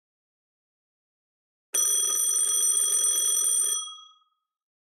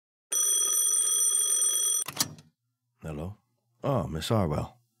Hello? Oh, Miss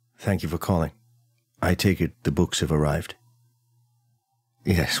Arwell. Thank you for calling. I take it the books have arrived?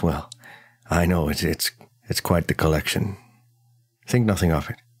 Yes, well, I know it's quite the collection. Think nothing of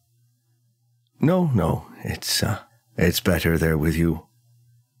it. No, it's better they're with you.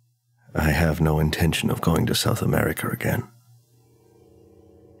 I have no intention of going to South America again.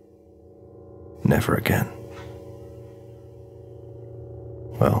 Never again.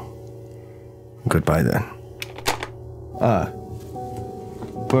 Well, goodbye then.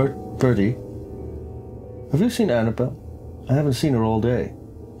 Bertie, have you seen Annabelle? I haven't seen her all day.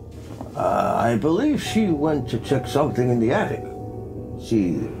 I believe she went to check something in the attic.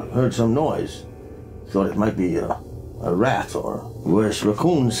 She heard some noise. Thought it might be a rat or worse,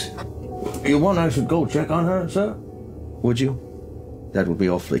 raccoons. You want I should go check on her, sir? Would you? That would be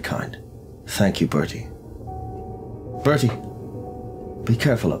awfully kind. Thank you, Bertie. Bertie, be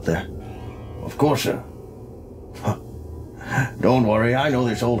careful up there. Of course, sir. Don't worry, I know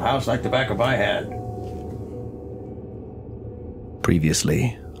this old house like the back of my hand.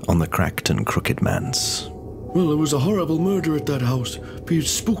 Previously on the Cracked and Crook'd Manse. Well, there was a horrible murder at that house. It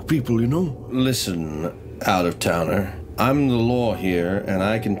spooked people, you know. Listen, out-of-towner. I'm the law here, and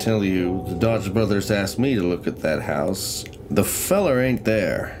I can tell you the Dodge brothers asked me to look at that house. The feller ain't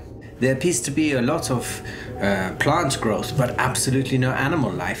there. There appears to be a lot of plant growth, but absolutely no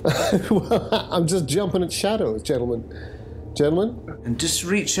animal life. Well, I'm just jumping at shadows, gentlemen. Gentlemen? And just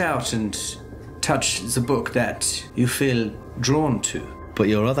reach out and touch the book that you feel drawn to. But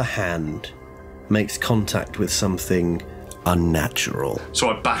your other hand makes contact with something unnatural. So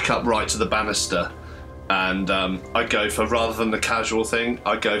I back up right to the banister, and I go for, rather than the casual thing,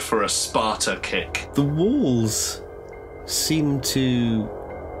 I go for a Sparta kick. The walls seem to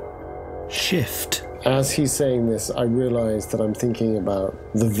shift. As he's saying this, I realise that I'm thinking about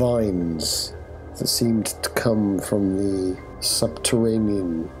the vines that seemed to come from the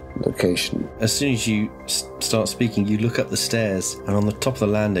subterranean location. As soon as you start speaking, you look up the stairs, and on the top of the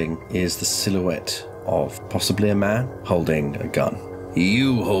landing is the silhouette of possibly a man holding a gun.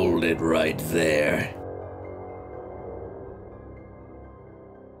 You hold it right there.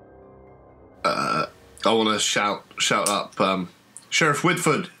 I want to shout up, Sheriff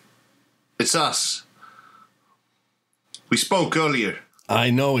Whitford, it's us. We spoke earlier.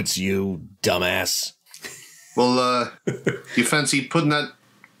 I know it's you, dumbass. Well, you fancy putting that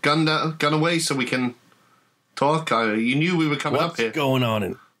gun away so we can talk? You knew we were coming up here.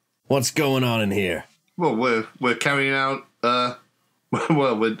 What's going on in here? Well, we're carrying out.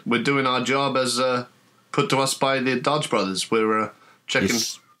 We're doing our job as put to us by the Dodge brothers. We're checking.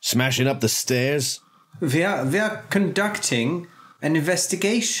 Smashing up the stairs. We are conducting an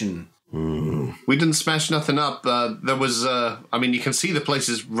investigation. We didn't smash nothing up. There was. You can see the place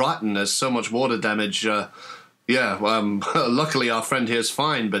is rotten. There's so much water damage. Luckily our friend here's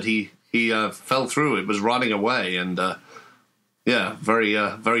fine, but he fell through. It was rotting away, and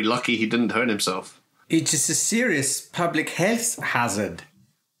very lucky he didn't hurt himself. It is a serious public health hazard.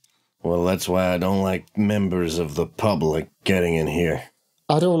 Well, that's why I don't like members of the public getting in here.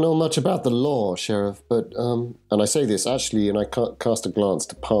 I don't know much about the law, Sheriff, but, and I say this actually, and I cast a glance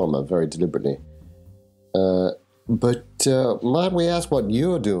to Palmer very deliberately. But might we ask what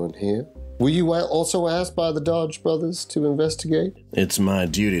you're doing here? Were you also asked by the Dodge brothers to investigate? It's my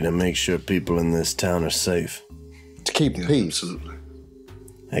duty to make sure people in this town are safe. To keep peace? Absolutely.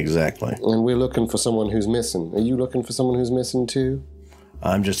 Exactly. And we're looking for someone who's missing. Are you looking for someone who's missing too?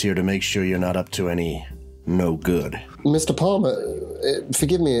 I'm just here to make sure you're not up to any no good. Mr. Palmer,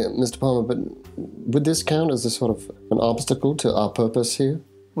 forgive me, Mr. Palmer, but would this count as a sort of an obstacle to our purpose here?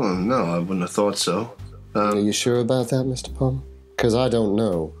 Well, no, I wouldn't have thought so. Are you sure about that, Mr. Palmer? Because I don't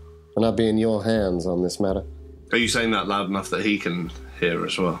know, and I'll be in your hands on this matter. Are you saying that loud enough that he can hear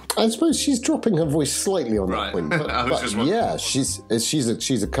as well? I suppose she's dropping her voice slightly on that point. But yeah, she's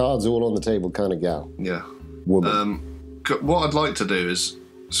a cards all on the table kind of gal. Yeah. Woman. What I'd like to do is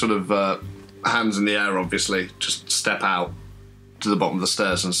sort of hands in the air, obviously, just step out to the bottom of the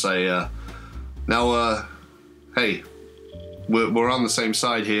stairs and say, hey, we're on the same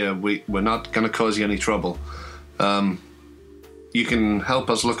side here. We're not going to cause you any trouble. You can help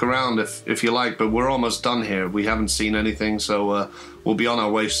us look around if you like, but we're almost done here. We haven't seen anything, so we'll be on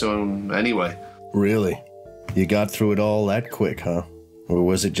our way soon anyway. Really? You got through it all that quick, huh? Or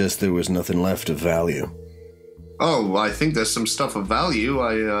was it just there was nothing left of value? Oh, I think there's some stuff of value.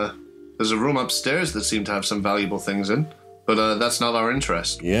 There's a room upstairs that seemed to have some valuable things in, but that's not our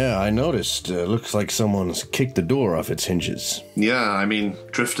interest. Yeah, I noticed. Looks like someone's kicked the door off its hinges. Yeah,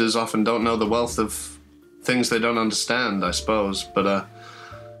 drifters often don't know the wealth of things they don't understand, I suppose. But,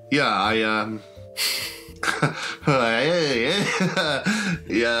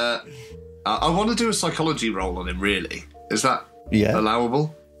 Yeah. I want to do a psychology roll on him, really. Is that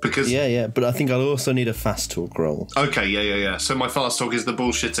allowable? Because Yeah, but I think I'll also need a fast talk roll. Okay, yeah. So my fast talk is the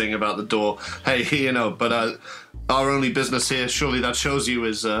bullshitting about the door. Hey, but our only business here, surely that shows you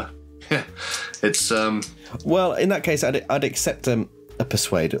is, it's, Well, in that case, I'd accept a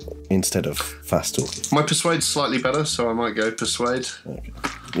persuade instead of fast talk. My persuade's slightly better, so I might go persuade. Okay.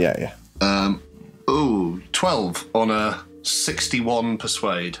 Yeah. 12 on a 61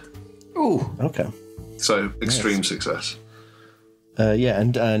 persuade. Ooh. Okay. So extreme success.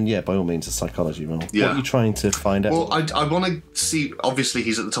 And by all means, a psychology roll. Yeah. What are you trying to find out? Well, I want to see, obviously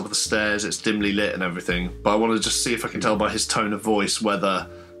he's at the top of the stairs, it's dimly lit and everything, but I want to just see if I can tell by his tone of voice whether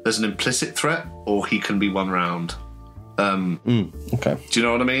there's an implicit threat or he can be won round. Okay. Do you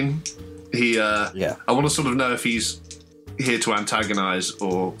know what I mean? Yeah. I want to sort of know if he's here to antagonise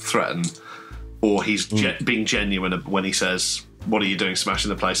or threaten, or he's being genuine when he says, "What are you doing smashing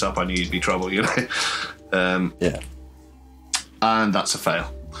the place up? I knew you'd be trouble," you know? Yeah. And that's a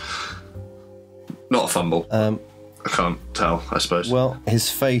fail. Not a fumble. I can't tell, I suppose. Well,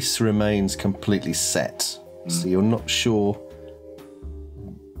 his face remains completely set, so you're not sure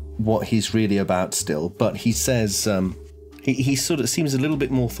what he's really about still, but he says he sort of seems a little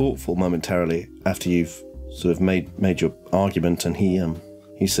bit more thoughtful momentarily after you've sort of made your argument, and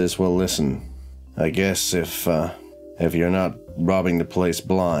he says, "Well, listen, I guess if you're not robbing the place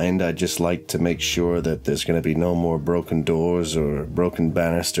blind, I'd just like to make sure that there's going to be no more broken doors or broken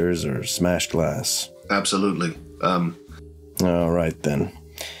banisters or smashed glass." Absolutely. All right then.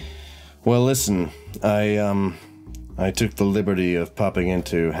 Well, listen, I took the liberty of popping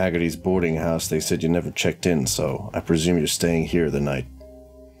into Haggerty's boarding house. They said you never checked in, so I presume you're staying here the night.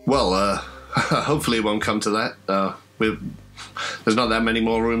 Well, hopefully it won't come to that. There's not that many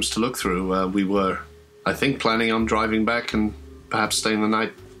more rooms to look through. We were, I think, planning on driving back and perhaps staying the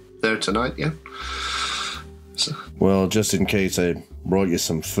night there tonight, yeah? So. Well, just in case, I brought you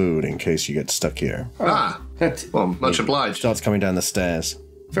some food in case you get stuck here. Well, much obliged. Starts coming down the stairs.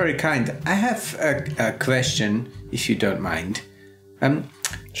 Very kind. I have a question, if you don't mind.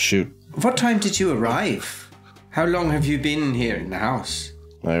 Shoot. What time did you arrive? How long have you been here in the house?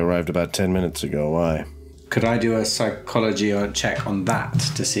 I arrived about 10 minutes ago. Why? Could I do a psychology or check on that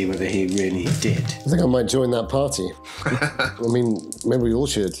to see whether he really did? I think I might join that party. I mean, maybe we all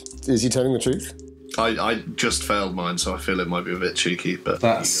should. Is he telling the truth? I just failed mine, so I feel it might be a bit cheeky, but...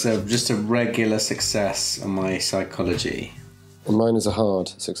 That's just a regular success on my psychology. And mine is a hard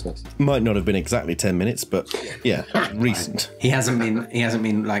success. Might not have been exactly 10 minutes, but yeah, recent. He hasn't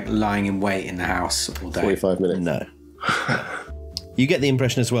been like lying in wait in the house all day. 45 minutes. No. You get the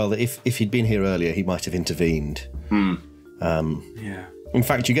impression as well that if he'd been here earlier, he might have intervened. Yeah. In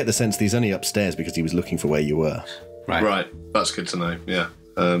fact, you get the sense that he's only upstairs because he was looking for where you were. Right. That's good to know, yeah.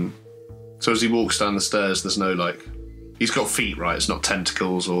 So as he walks down the stairs, there's no, he's got feet, right? It's not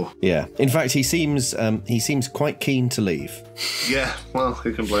tentacles or... Yeah. In fact, he seems quite keen to leave. Yeah, well,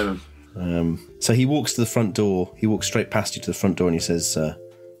 who can blame him? So he walks to the front door. He walks straight past you to the front door and he says,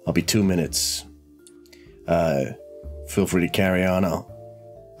 I'll be 2 minutes. Feel free to carry on.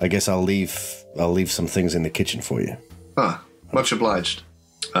 I guess I'll leave some things in the kitchen for you. Much obliged.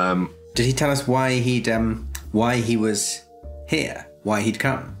 Did he tell us why he was here? Why he'd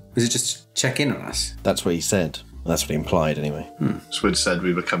come? Was it just check in on us? That's what he said. That's what he implied, anyway. Swid said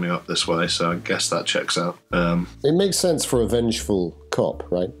we were coming up this way, so I guess that checks out. It makes sense for a vengeful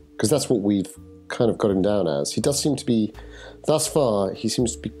cop, right? Because that's what we've kind of got him down as. He does seem to be, thus far, he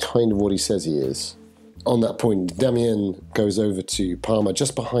seems to be kind of what he says he is. On that point, Damien goes over to Palmer,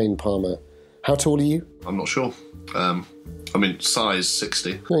 just behind Palmer. How tall are you? I'm not sure. Size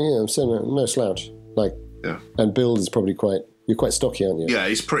 60. Oh, yeah, I'm saying no slouch. Yeah. And build is probably you're quite stocky, aren't you? Yeah,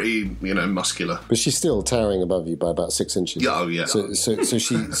 he's pretty, muscular. But she's still towering above you by about 6 inches. Yeah, oh, yeah. So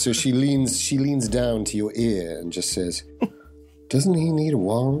she leans down to your ear and just says, "Doesn't he need a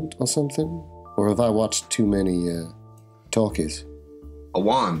wand or something? Or have I watched too many talkies?" A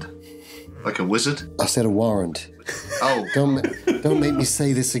wand? Like a wizard? I said a warrant. Oh. Don't make me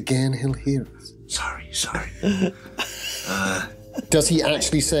say this again. He'll hear us. Sorry. Does he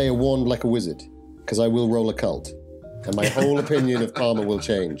actually say a wand like a wizard? Because I will roll a cult. And my whole opinion of Palmer will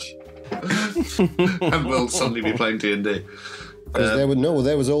change. And we'll suddenly be playing D&D. Because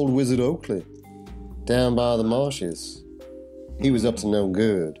there was old Wizard Oakley. Down by the marshes. He was up to no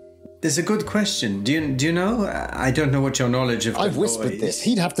good. There's a good question. Do you know? I don't know what your knowledge of. I've whispered this.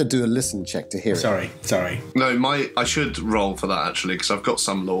 He'd have to do a listen check to hear it. Sorry. No, I should roll for that actually because I've got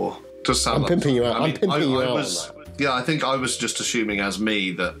some lore. Does sound I'm pimping you out. I'm pimping you out. Yeah, I think I was just assuming as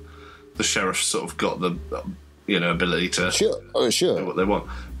me that the sheriff's sort of got the, ability to Sure. do what they want.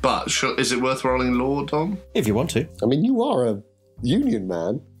 But is it worth rolling law, Dom? If you want to. I mean, you are a union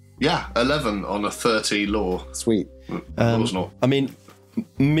man. Yeah, 11 on a 30 law. Sweet. Law's not. I mean,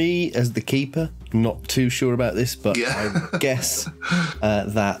 me as the keeper, not too sure about this, but Yeah. I guess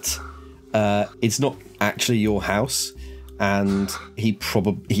that it's not actually your house, and he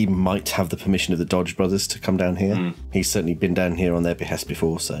might have the permission of the Dodge brothers to come down here. He's certainly been down here on their behest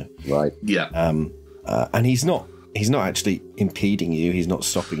before, so Right. Yeah, and he's not actually impeding you. He's not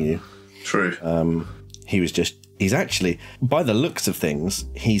stopping you. true. He's actually, by the looks of things,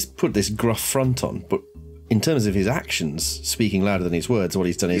 he's put this gruff front on, but in terms of his actions, speaking louder than his words, what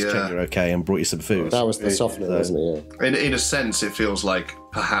he's done is check you're okay and brought you some food. That was the softener, wasn't it? Yeah. In a sense, it feels like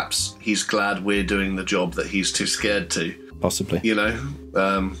perhaps he's glad we're doing the job that he's too scared to. Possibly.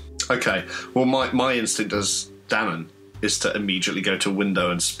 Okay. Well, my instinct as Danann is to immediately go to a window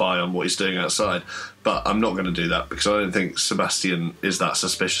and spy on what he's doing outside. But I'm not going to do that because I don't think Sebastian is that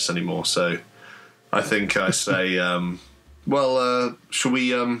suspicious anymore. So I think I say, shall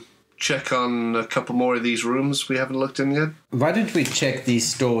we check on a couple more of these rooms we haven't looked in yet? Why don't we check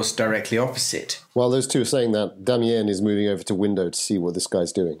these doors directly opposite? While those two are saying that, Damien is moving over to window to see what this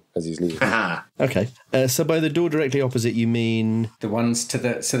guy's doing as he's leaving. Okay. So by the door directly opposite, you mean... The ones to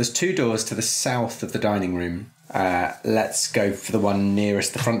the... So there's two doors to the south of the dining room. Let's go for the one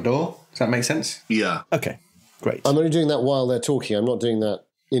nearest the front door. Does that make sense? Yeah. Okay, great. I'm only doing that while they're talking. I'm not doing that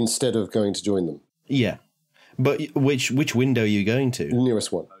instead of going to join them. Yeah. But which window are you going to? The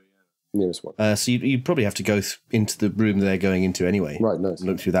nearest one. So you'd probably have to go into the room they're going into anyway. Right, nice.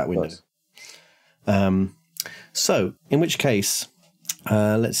 Look through that window. Nice. So, in which case,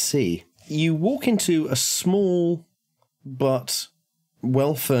 let's see. You walk into a small but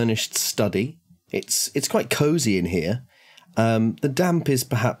well-furnished study. It's quite cosy in here. The damp is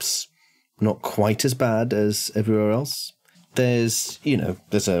perhaps not quite as bad as everywhere else. There's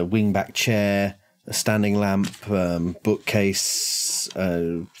a wing-back chair, a standing lamp, bookcase,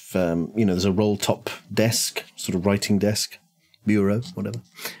 there's a roll-top desk, sort of writing desk, bureau, whatever.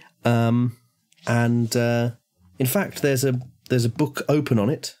 And in fact, there's a book open on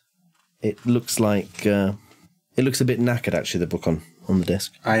it. It looks like it looks a bit knackered, actually. The book on the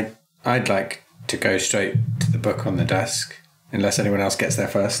desk. I'd like to go straight to the book on the desk, unless anyone else gets there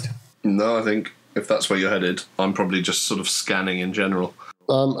first. No, I think if that's where you're headed, I'm probably just sort of scanning in general.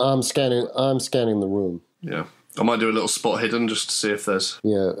 I'm scanning the room. Yeah. I might do a little spot hidden just to see if there's...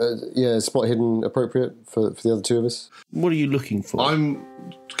 Yeah, spot hidden appropriate for the other two of us? What are you looking for? I'm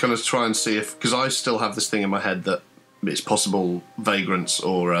going to try and see if... Because I still have this thing in my head that it's possible vagrants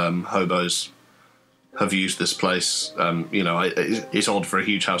or hobos have used this place. It's odd for a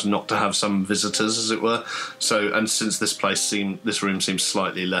huge house not to have some visitors, as it were. So, and since this room seems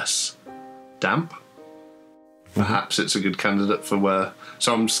slightly less damp, perhaps it's a good candidate for where...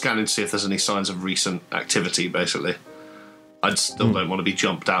 So I'm scanning to see if there's any signs of recent activity, basically. I still don't want to be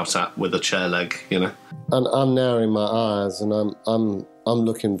jumped out at with a chair leg, And I'm narrowing my eyes, and I'm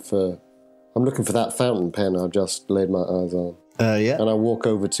looking for that fountain pen I've just laid my eyes on. Yeah. And I walk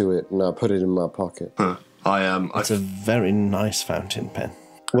over to it and I put it in my pocket. It's a very nice fountain pen.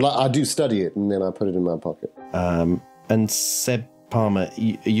 Well, I do study it, and then I put it in my pocket. And Seb Palmer,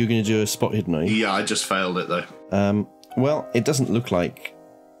 you're going to do a spot hidden, are you? Yeah, I just failed it though. Well, it doesn't look like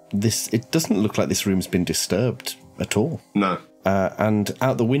this. It doesn't look like this room's been disturbed at all. No. And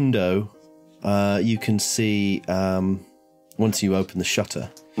out the window, you can see once you open the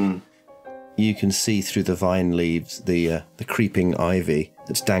shutter, you can see through the vine leaves the creeping ivy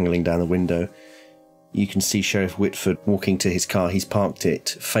that's dangling down the window. You can see Sheriff Whitford walking to his car. He's parked it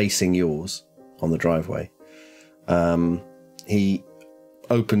facing yours on the driveway. He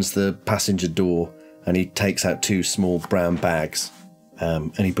opens the passenger door and he takes out two small brown bags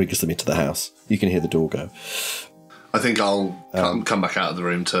and he brings them into the house. You can hear the door go. I think I'll come back out of the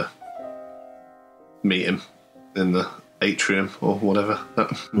room to meet him in the atrium or whatever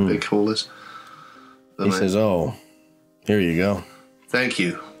that big hall is. He says, "Oh, here you go. Thank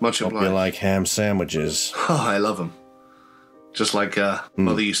you. Much Hope obliged. you like ham sandwiches." Oh, I love them. Just like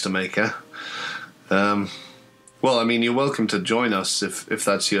Mother used to make, Well, I mean, you're welcome to join us if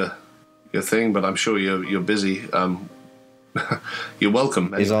that's your thing, but I'm sure you're busy. You're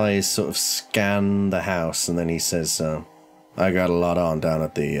welcome. His eyes sort of scan the house, and then he says, "I got a lot on down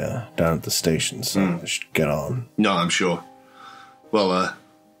at the station, so I should get on." No, I'm sure. Well,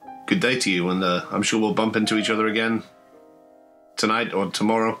 good day to you, and I'm sure we'll bump into each other again tonight or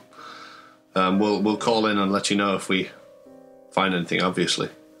tomorrow. We'll call in and let you know if we find anything, obviously.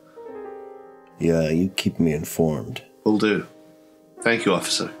 Yeah, you keep me informed. Will do. Thank you,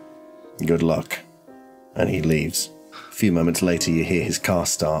 officer. Good luck. And he leaves. A few moments later, you hear his car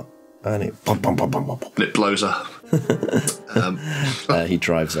start, and it bum, bum, bum, bum, bum, bum. And it blows up. He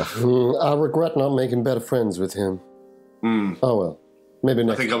drives off. I regret not making better friends with him. Oh well. Maybe I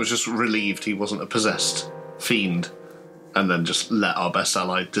next. think I was just relieved he wasn't a possessed fiend, and then just let our best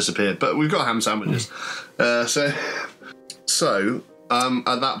ally disappear. But we've got ham sandwiches. So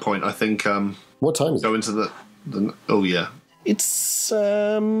at that point, I think What time is it? go into the oh yeah. It's,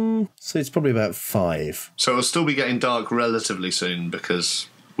 so it's probably about 5. So it'll still be getting dark relatively soon because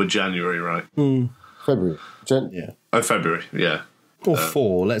we're January, right? February. Yeah. Oh, February, yeah. Or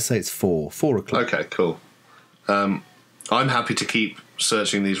 4. Let's say it's 4. 4 o'clock. Okay, cool. I'm happy to keep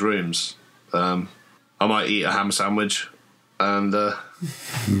searching these rooms. I might eat a ham sandwich and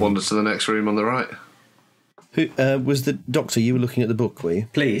wander to the next room on the right. Who was the doctor? You were looking at the book, were you?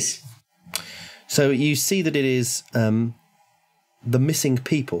 Please. So you see that it is The Missing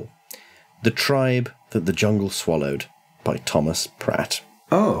People, The Tribe That the Jungle Swallowed by Thomas Pratt.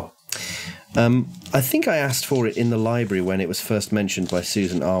 Oh. I think I asked for it in the library when it was first mentioned by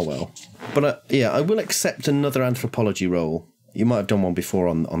Susan Arwell. But I will accept another anthropology role. You might have done one before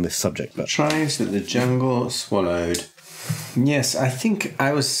on this subject. But Tribes that the jungle swallowed. Yes, I think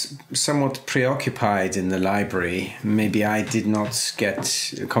I was somewhat preoccupied in the library. Maybe I did not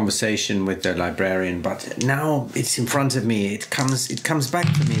get a conversation with the librarian, but now it's in front of me. It comes back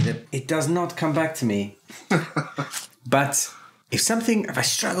to me that it does not come back to me. But if I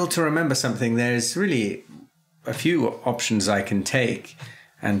struggle to remember something, there's really a few options I can take.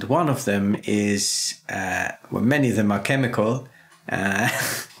 And one of them is, many of them are chemical.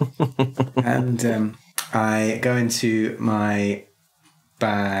 And I go into my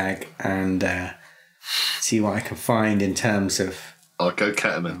bag and see what I can find in terms of I'll go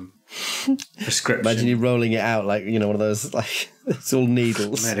ketamine. prescription. imagine you rolling it out like, one of those, like, it's all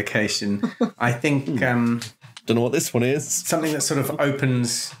needles. Medication. I think Don't know what this one is. something that sort of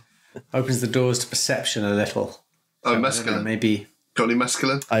opens the doors to perception a little. Oh, I don't know, mescaline. maybe. Got any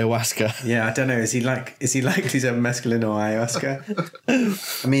mescaline? Ayahuasca. Yeah, I don't know. Is he like his own mescaline or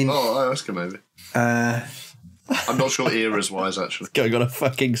ayahuasca? I mean, Oh, ayahuasca maybe. I'm not sure eras-wise, actually. Going on a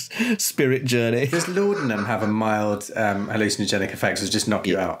fucking spirit journey. does laudanum have a mild hallucinogenic effect, or just knock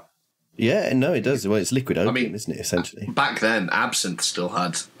you out? Yeah, no, it does. Well, it's liquid opium, mean- isn't it, essentially? Back then, absinthe still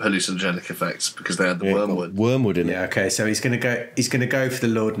had hallucinogenic effects because they had the wormwood. Wormwood in it. Yeah. Okay. So he's gonna go for the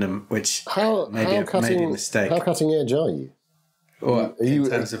laudanum, which How maybe a mistake. How cutting edge are you? Or Are you- in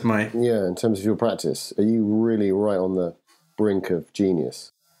terms of my, Yeah, in terms of your practice, are you really right on the brink of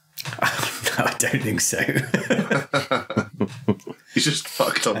genius? no, I don't think so. He's just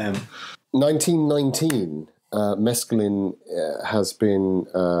fucked up. 1919, mescaline has been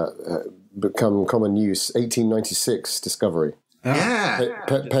become common use. 1896 discovery. yeah.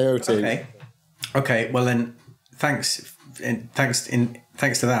 Peyote. Okay. Well then, thanks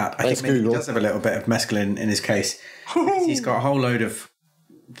to that, I Thanks, think maybe Google. he does have a little bit of mescaline in his case. He's got a whole load of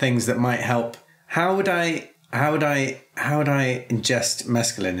things that might help. How would I ingest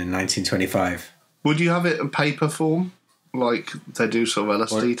mescaline in 1925? Would you have it in paper form, like they do sort of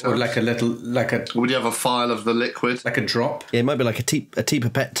LSD? Or like a Would you have a file of the liquid? like a drop? Yeah, it might be like a tea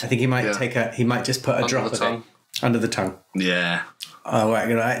pipette. I think he might Yeah. he might just put a Under drop the of tongue. it under the tongue. Yeah, Oh,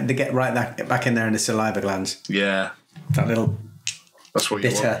 right, to get back in there in the saliva glands. yeah. That little That's what you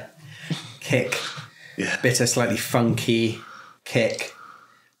want. bitter kick, Yeah. bitter, slightly funky kick,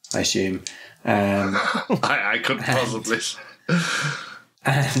 I assume. I couldn't possibly.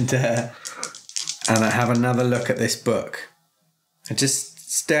 And I have another look at this book. And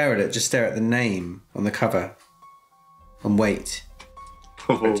just stare at it, just stare at the name on the cover and wait.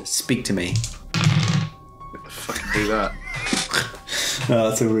 Speak to me. Fucking do that. No,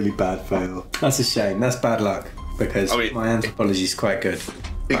 that's a really bad fail. That's a shame. That's bad luck because I mean, my anthropology is quite good.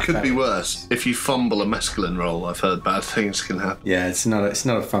 It could be worse. If you fumble a mescaline roll, I've heard bad things can happen. Yeah, it's not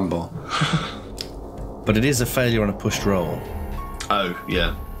a fumble. But it is a failure on a pushed roll. Oh,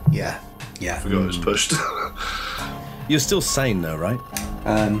 yeah. Yeah. Forgot it was pushed. You're still sane, though, right?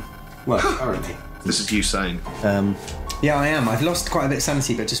 Well, currently. This is you saying. Yeah, I am. I've lost quite a bit of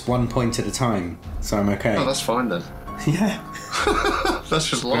sanity, but just 1 point at a time, so I'm okay. Oh, that's fine then. Yeah. That's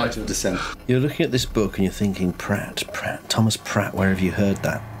just life. Gradual descent. You're looking at this book and you're thinking, Pratt, Thomas Pratt, where have you heard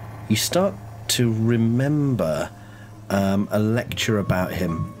that? You start to remember a lecture about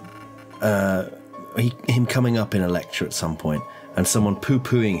him, him coming up in a lecture at some point, and someone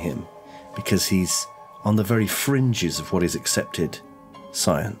poo-pooing him because he's on the very fringes of what is accepted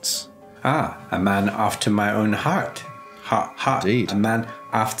science. Ah, a man after my own heart. Heart. Indeed. A man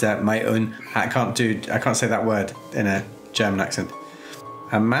after my own. I can't say that word in a German accent.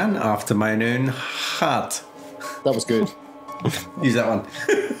 A man after my own heart. That was good. Use that one.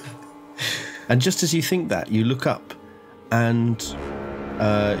 And just as you think that, you look up and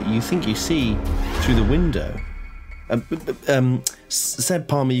you think you see through the window. Seb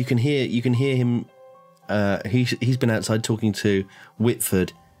Palmer, you can hear him. He's been outside talking to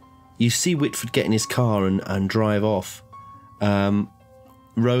Whitford. You see Whitford get in his car and drive off.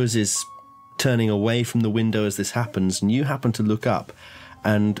 Rose is turning away from the window as this happens, and you happen to look up,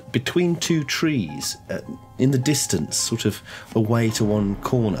 and between two trees, in the distance, sort of away to one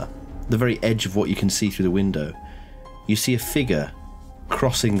corner, the very edge of what you can see through the window, you see a figure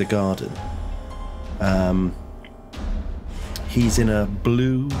crossing the garden. He's in a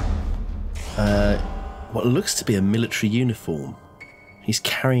blue, what looks to be a military uniform. He's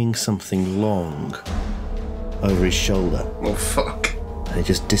carrying something long over his shoulder. Oh, fuck. And he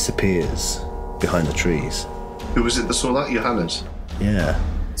just disappears behind the trees. Who was it that saw that? Johannes? Yeah.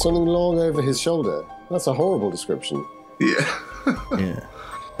 Something long over his shoulder. That's a horrible description. Yeah. Yeah.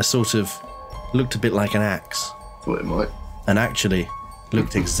 A sort of, looked a bit like an axe. Thought it might. And actually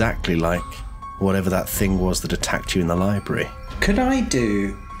looked exactly like whatever that thing was that attacked you in the library. Could I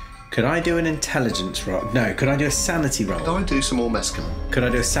do an intelligence roll? No, could I do a sanity roll? Could I do some more mescaline? Could I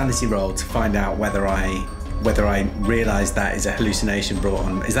do a sanity roll to find out whether I realise that is a hallucination brought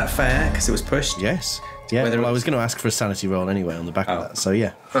on? Is that fair? Because it was pushed? Yes. Yeah, well, I was going to ask for a sanity roll anyway on the back of that, so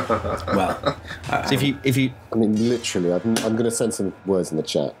yeah. Well, So if you... I mean, literally, I'm going to send some words in the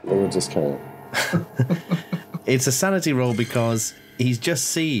chat. We'll just carry on. It's a sanity roll because he's just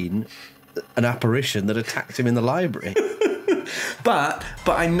seen an apparition that attacked him in the library. But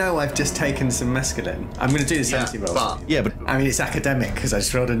I know I've just taken some mescaline. I'm going to do the sanity roll. But I mean, it's academic because I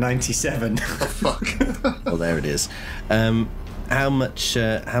just rolled a 97. Oh, fuck. well, there it is. How much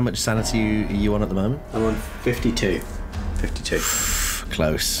sanity are you on at the moment? I'm on 52. 52.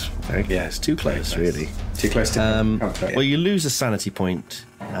 Close. Very close. Yeah, It's too close, really. Too close to comfort. Well, you lose a sanity point.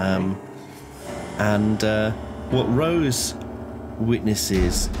 And what Rose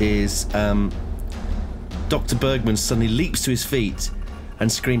witnesses is Dr. Bergman suddenly leaps to his feet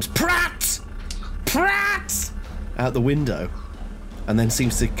and screams, "Pratt! Pratt!" out the window, and then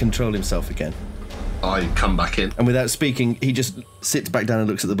seems to control himself again. I come back in. And without speaking, he just sits back down and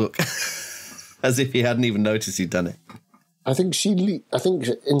looks at the book, as if he hadn't even noticed he'd done it. I think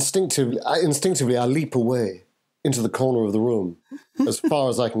instinctively I leap away into the corner of the room as far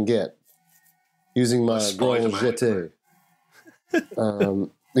as I can get, using my grand jeté.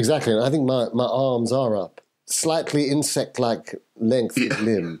 Exactly, and I think my arms are up, slightly insect-like length of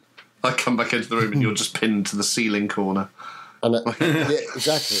limb. I come back into the room and you're just pinned to the ceiling corner. And yeah,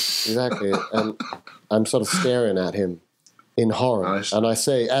 exactly. And I'm sort of staring at him in horror. Nice. And I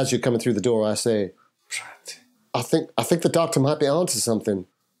say, as you're coming through the door, I say, I think the doctor might be onto something.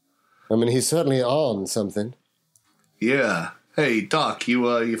 I mean, he's certainly on something. Yeah. Hey, Doc,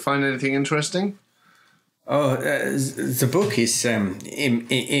 you find anything interesting? Oh, the book is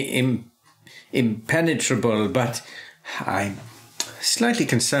impenetrable, but I'm slightly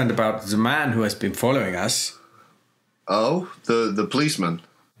concerned about the man who has been following us. Oh, the policeman?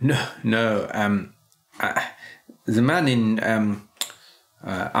 No. The man in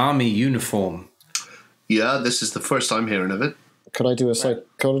army uniform. Yeah, this is the first I'm hearing of it. Could I do a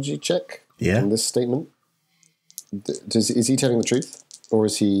psychology check on this statement? Is he telling the truth, or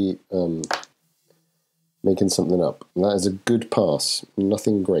is he making something up? And that is a good pass.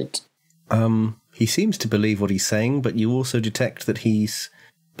 Nothing great. He seems to believe what he's saying, but you also detect that he's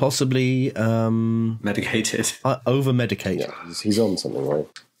possibly medicated, over-medicated. Yeah, he's on something, right?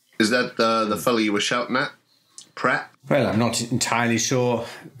 Is that the fellow you were shouting at, Pratt? Well, I'm not entirely sure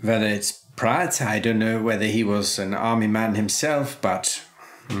whether it's Pratt. I don't know whether he was an army man himself, but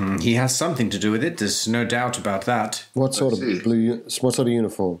he has something to do with it. There's no doubt about that. What sort of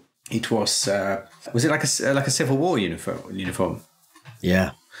uniform? It was it like a Civil War uniform?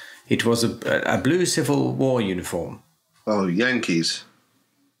 Yeah. It was a blue Civil War uniform. Oh, Yankees.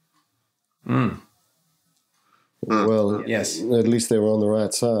 Well, yes. At least they were on the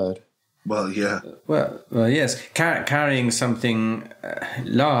right side. Well, yeah. Well, yes. Carrying something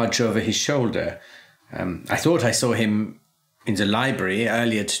large over his shoulder. I thought I saw him in the library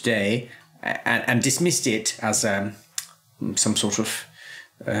earlier today and dismissed it as some sort of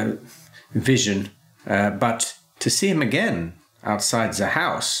vision. But to see him again outside the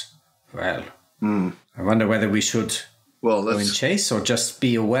house, well, I wonder whether we should go in chase or just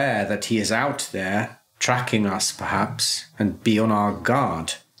be aware that he is out there tracking us, perhaps, and be on our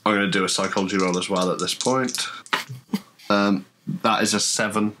guard. I'm going to do a psychology roll as well at this point. That is a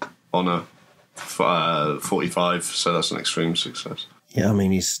 7 on a 45, so that's an extreme success. Yeah, I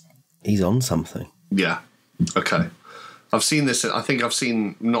mean, he's on something. Yeah. Okay. I've seen this. I think I've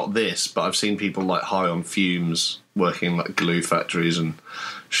seen not this, but I've seen people like high on fumes working like glue factories and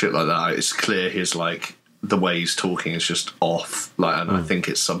shit like that. It's clear he's like the way he's talking is just off. Like, and I think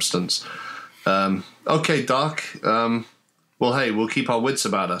it's substance. Okay, Doc. Well, hey, we'll keep our wits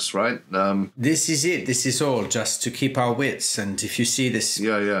about us, right? This is it. This is all just to keep our wits. And if you see this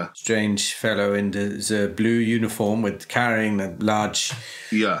strange fellow in the blue uniform with carrying a large...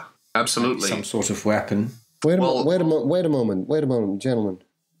 Yeah, absolutely. Some sort of weapon... Wait a moment, gentlemen.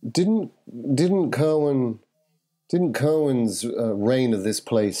 Didn't Cohen's reign of this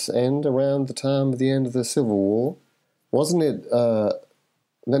place end around the time of the end of the Civil War? Wasn't it?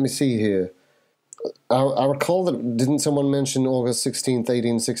 Let me see here. I recall that. Didn't someone mention August 16th,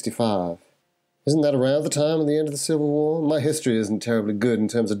 1865? Isn't that around the time of the end of the Civil War? My history isn't terribly good in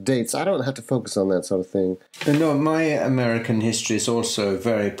terms of dates. I don't have to focus on that sort of thing. No, my American history is also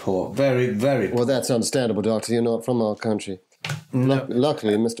very poor. Very, very poor. Well, that's understandable, Doctor. You're not from our country. No.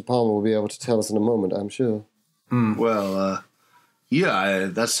 Luckily, Mr. Palmer will be able to tell us in a moment, I'm sure. Well,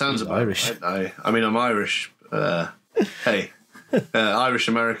 that sounds about Irish. Right. I mean, I'm Irish. Hey,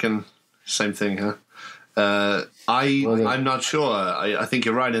 Irish-American, same thing, huh? I'm not sure. I think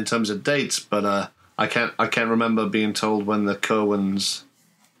you're right in terms of dates, but I can't remember being told when the Coens'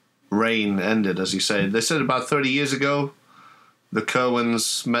 reign ended. As you say, they said about 30 years ago, the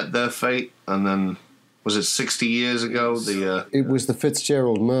Coens met their fate, and then was it 60 years ago? It was the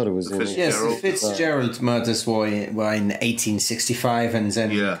Fitzgerald murder, was it? Yes, the Fitzgerald murders were in 1865, and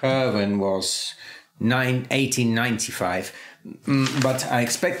then Cowen was 1895. But I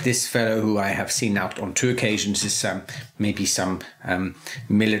expect this fellow, who I have seen out on 2 occasions, is maybe some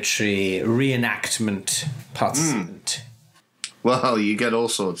military reenactment participant. Well, you get all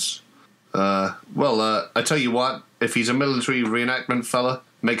sorts. I tell you what, if he's a military reenactment fella,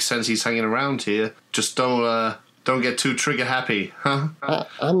 makes sense he's hanging around here. Just don't get too trigger happy, huh?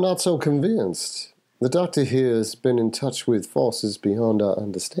 I'm not so convinced. The doctor here has been in touch with forces beyond our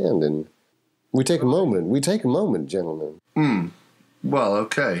understanding. We take a moment, gentlemen. Well,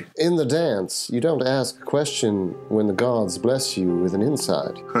 okay. In the dance, you don't ask a question when the gods bless you with an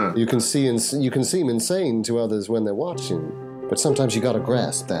insight. Huh. You can seem insane to others when they're watching, but sometimes you gotta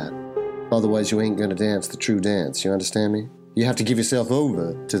grasp that. Otherwise, you ain't gonna dance the true dance. You understand me? You have to give yourself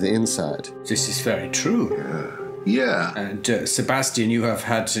over to the insight. This is very true. Yeah. And Sebastian, you have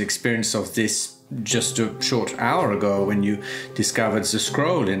had experience of this just a short hour ago when you discovered the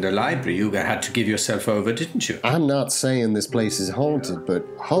scroll in the library. You had to give yourself over, didn't you? I'm not saying this place is haunted, but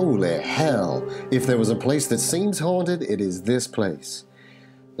holy hell, if there was a place that seems haunted, it is this place.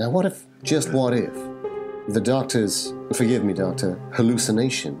 Now what if, the doctor's, forgive me, Doctor,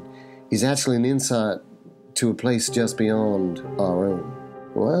 hallucination is actually an insight to a place just beyond our own?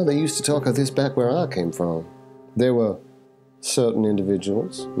 Well, they used to talk of this back where I came from. There were certain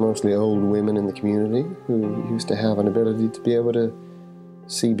individuals, mostly old women in the community, who used to have an ability to be able to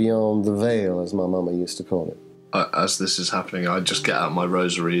see beyond the veil, as my mama used to call it. As this is happening, I just get out my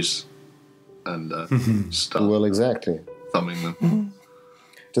rosaries and start Well, exactly. thumbing them.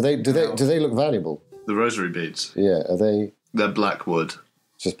 Do they look valuable? The rosary beads. Yeah, are they They're black wood.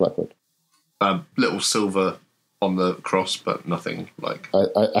 just blackwood? Little silver on the cross, but nothing like...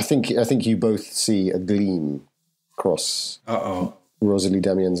 I think you both see a gleam cross Rosalie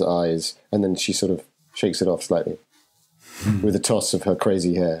Damien's eyes, and then she sort of shakes it off slightly with a toss of her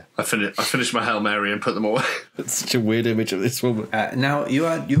crazy hair. I finished my Hail Mary and put them away. It's such a weird image of this woman. Now you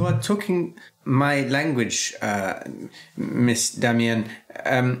are talking my language, Miss Damien.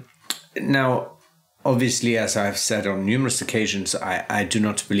 Now, obviously, as I've said on numerous occasions, I do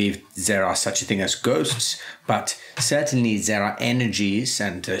not believe there are such a thing as ghosts, but certainly there are energies,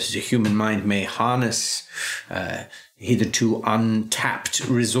 and the human mind may harness hitherto untapped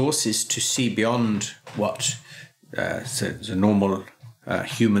resources to see beyond what the normal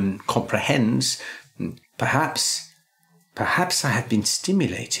human comprehends. Perhaps I have been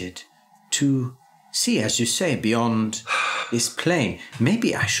stimulated to see, as you say, beyond this plane.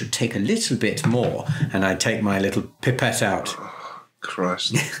 Maybe I should take a little bit more, and I take my little pipette out.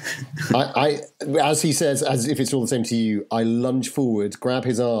 Christ. I, as he says, as if it's all the same to you, I lunge forward, grab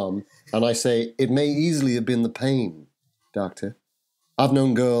his arm, and I say, "It may easily have been the pain, Doctor. I've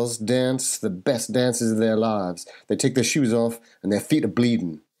known girls dance the best dances of their lives. They take their shoes off, and their feet are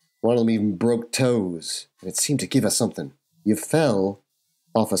bleeding. One of them even broke toes, and it seemed to give her something. You fell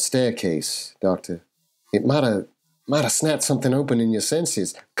off a staircase, Doctor. It might have snapped something open in your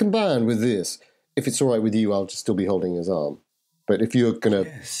senses, combined with this. If it's all right with you, I'll just still be holding his arm. But if you're going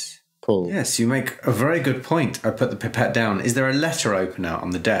to pull. Yes, you make a very good point. I put the pipette down. Is there a letter opener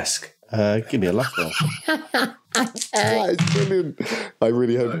on the desk? Give me a luck roll. It's brilliant. I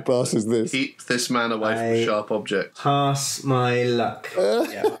really hope he passes this. Keep this man away from a sharp object. Pass my luck.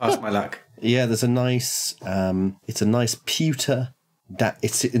 Yeah, pass my luck. Yeah, there's a nice. It's a nice pewter.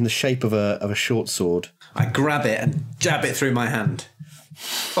 It's in the shape of a short sword. I grab it and jab it through my hand.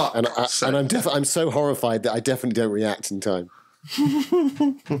 Fuck. And I'm so horrified that I definitely don't react in time.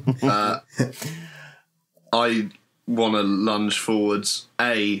 I want to lunge forwards.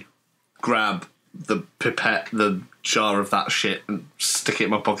 Grab the pipette, the jar of that shit, and stick it in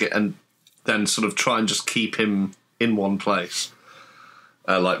my pocket, and then sort of try and just keep him in one place.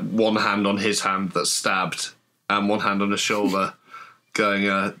 Like one hand on his hand that's stabbed, and one hand on his shoulder, going,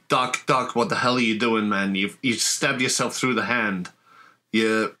 Doc, what the hell are you doing, man? You've stabbed yourself through the hand.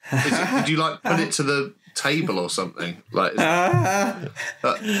 Did you like put it to the table or something? Like,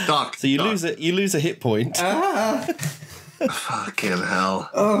 Doc. So you Doc. lose a hit point. Fucking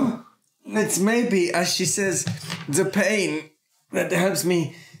hell. Oh, it's maybe, as she says, the pain that helps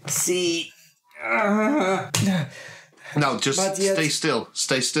me see. No, just stay still.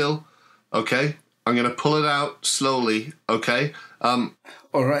 Stay still. Okay? I'm going to pull it out slowly. Okay? All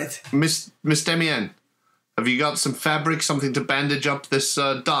right. Miss Demienne, have you got some fabric, something to bandage up this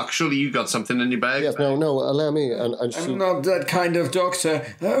Doc? Surely you got something in your bag? Yes, no, allow me. And I'm not that kind of doctor.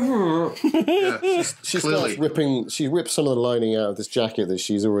 She starts ripping. She rips some of the lining out of this jacket that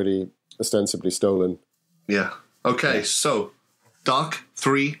she's already ostensibly stolen. Yeah. Okay, so, Doc,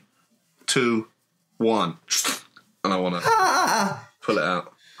 3, 2, 1. And I want to pull it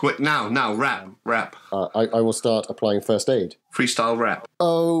out. Quick, now, rap. I will start applying first aid. Freestyle rap.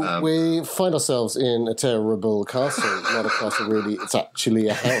 We find ourselves in a terrible castle. Not a castle, really. It's actually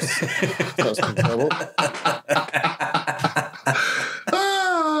a house. That's terrible.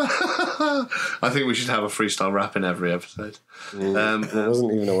 I think we should have a freestyle rap in every episode. It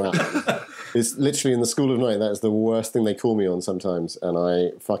wasn't even a rap. It's literally in the School of Night. That is the worst thing they call me on sometimes, and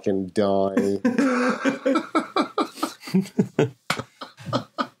I fucking die.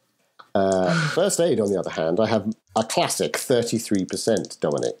 First aid, on the other hand, I have a classic 33%,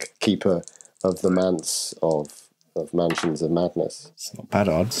 Dominic, keeper of the Manse of Mansions of Madness. It's not bad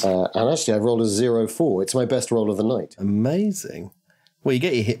odds. And actually, I've rolled a 0-4. It's my best roll of the night. Amazing. Well, you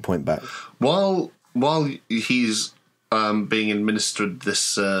get your hit point back. While he's being administered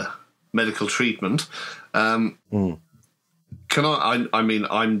this medical treatment, can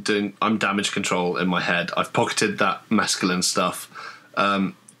I'm damage control in my head. I've pocketed that mescaline stuff.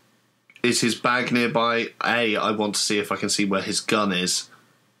 Is his bag nearby? I want to see if I can see where his gun is.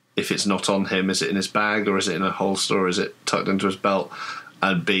 If it's not on him, is it in his bag or is it in a holster or is it tucked into his belt?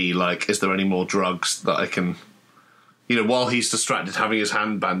 And B, is there any more drugs that I can... while he's distracted, having his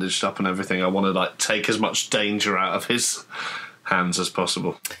hand bandaged up and everything, I want to take as much danger out of his hands as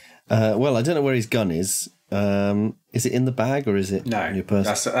possible. Well, I don't know where his gun is. Is it in the bag or is it in your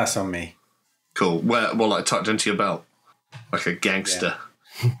purse? That's on me. Cool. Where? Well, tucked into your belt, like a gangster.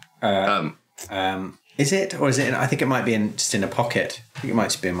 Is it, or is it? I think it might be just in a pocket. I think it might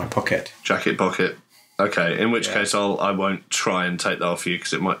just be in my pocket. Jacket pocket. Okay. In which case, I won't try and take that off you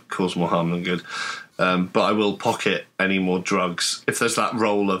because it might cause more harm than good. But I will pocket any more drugs if there's that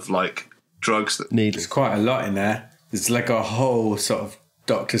roll of drugs that need. There's quite a lot in there. There's a whole sort of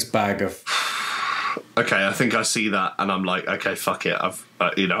doctor's bag of. Okay, I think I see that, and I'm like, okay, fuck it. I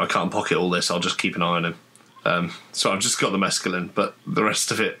can't pocket all this. I'll just keep an eye on him. So I've just got the mescaline, but the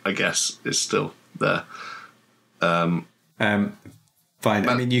rest of it, I guess, is still there. Fine. I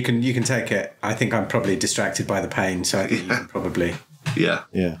mean, you can take it. I think I'm probably distracted by the pain, so I think you can probably. Yeah.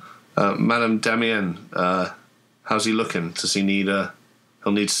 Yeah. Madame Damienne, how's he looking? Does he need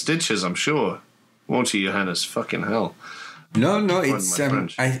he'll need stitches, I'm sure. Won't he, Johannes? Fucking hell. No, it's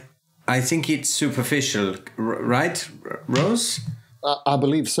I think it's superficial, right, Rose? I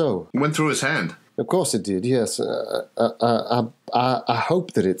believe so. Went through his hand. Of course it did. Yes. I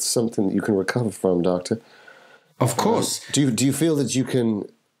hope that it's something that you can recover from, Doctor. Of course. Do you feel that you can?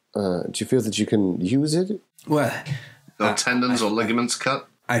 Do you feel that you can use it? Well, Or tendons or ligaments cut.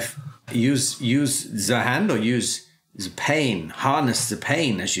 I use the hand or use the pain, harness the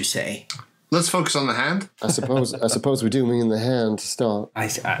pain, as you say. Let's focus on the hand. I suppose we do mean the hand to start.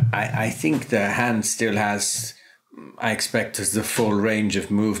 I think the hand still has. I expect the full range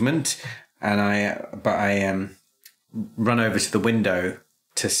of movement, and I run over to the window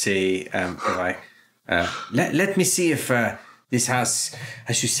to see if I let me see if this has,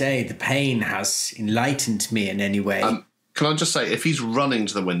 as you say, the pain has enlightened me in any way. Can I just say, if he's running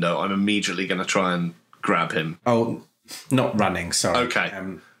to the window, I'm immediately going to try and grab him. Oh, not running. Sorry. Okay.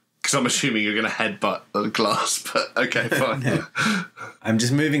 Because I'm assuming you're going to headbutt the glass, but okay, fine. No. I'm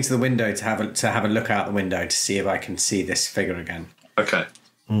just moving to the window to have a look out the window to see if I can see this figure again. Okay.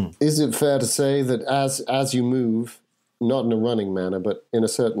 Is it fair to say that as you move, not in a running manner, but in a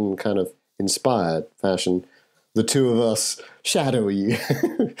certain kind of inspired fashion, the two of us shadow you,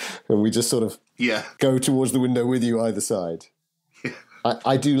 and we just sort of go towards the window with you either side? Yeah.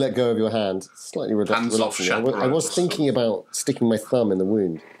 I do let go of your hand, slightly reluctantly. I was thinking about sticking my thumb in the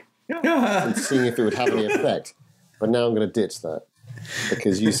wound and seeing if it would have any effect, but now I'm going to ditch that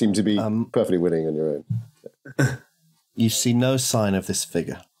because you seem to be perfectly willing on your own. You see no sign of this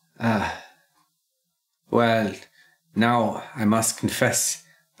figure. Well, now I must confess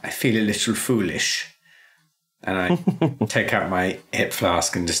I feel a little foolish. And I take out my hip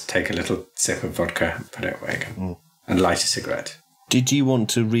flask and just take a little sip of vodka and put it away again and light a cigarette. Did you want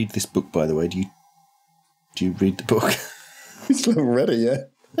to read this book, by the way? Do you read the book? He's not ready yet.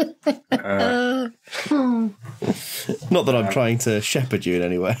 Not that I'm trying to shepherd you in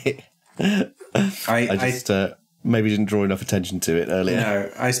any way. I just maybe didn't draw enough attention to it earlier. No,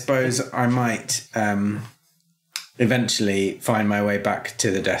 I suppose I might eventually find my way back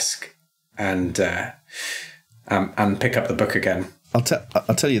to the desk and pick up the book again.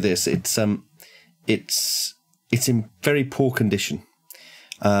 I'll tell you this. It's in very poor condition.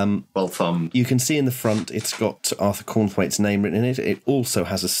 Well thumbed. You can see in the front it's got Arthur Cornthwaite's name written in it. It also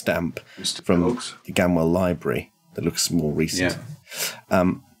has a stamp from the Gamwell Library that looks more recent.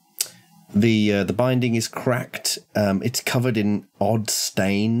 Yeah. The binding is cracked. It's covered in odd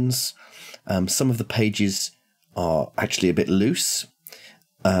stains. Some of the pages are actually a bit loose.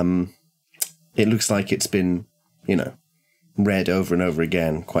 It looks like it's been, read over and over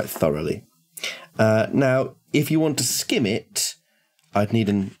again quite thoroughly. Now, if you want to skim it, I'd need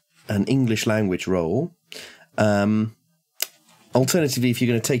an English language roll. Alternatively, if you're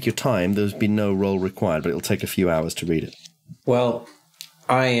going to take your time, there's been no roll required, but it'll take a few hours to read it. Well,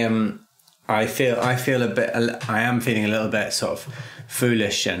 I am feeling a little bit sort of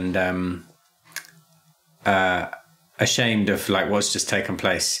foolish and ashamed of what's just taken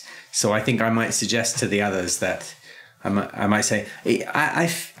place. So I think I might suggest to the others that I might say I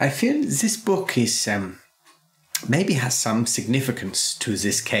feel this book is maybe has some significance to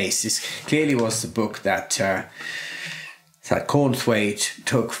this case. This clearly was the book that Cornthwaite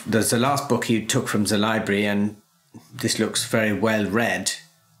took. There's the last book he took from the library, and this looks very well read.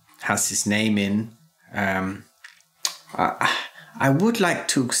 Has his name in. I would like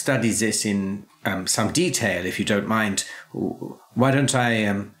to study this in some detail, if you don't mind. Why don't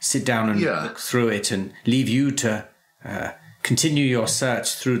I sit down and look through it and leave you to continue your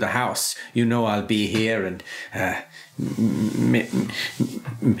search through the house? I'll be here, and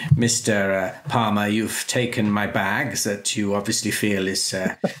Mr. Palmer, you've taken my bags that you obviously feel is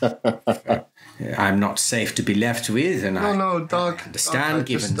I'm not safe to be left with, and Doc, I understand.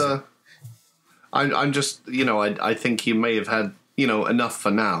 I'm just, I think you may have had, enough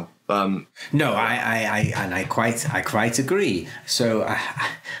for now. No, I quite agree. So, as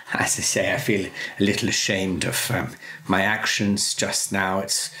I say, I feel a little ashamed of my actions just now.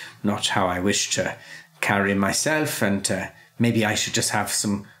 It's not how I wish to carry myself, and maybe I should just have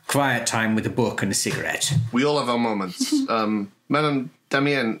some quiet time with a book and a cigarette. We all have our moments. Madame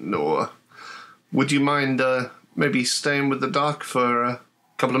Damien, would you mind maybe staying with the doc for a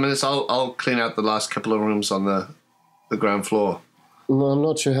couple of minutes? I'll clean out the last couple of rooms on the ground floor. No, I'm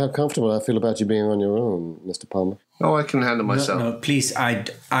not sure how comfortable I feel about you being on your own, Mr. Palmer. Oh, I can handle myself. No, please, I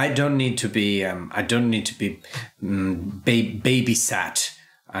don't need to be babysat.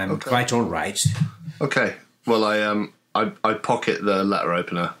 I'm quite all right. Okay. Well, I pocket the letter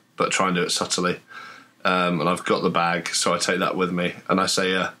opener, but try and do it subtly. And I've got the bag, so I take that with me, and I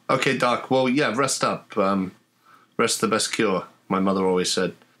say, "Okay, Doc. Well, rest up. Rest the best cure." My mother always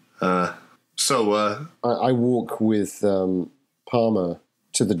said. I walk with Palmer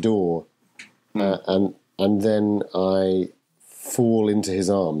to the door, and then I fall into his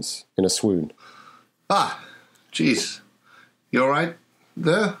arms in a swoon. Jeez. You all right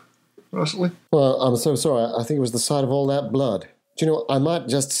there, Russell? Well, I'm so sorry. I think it was the sight of all that blood. Do you know, I might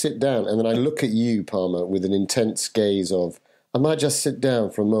just sit down, and then I look at you, Palmer, with an intense gaze I might just sit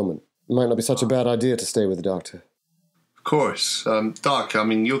down for a moment. It might not be such a bad idea to stay with the doctor. Of course. Doc,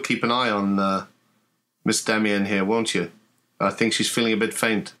 you'll keep an eye on Miss Damien here, won't you? I think she's feeling a bit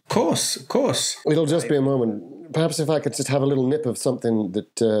faint. Of course. It'll just be a moment. Perhaps if I could just have a little nip of something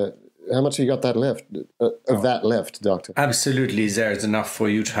that... how much have you got that left, Doctor? Absolutely, there's enough for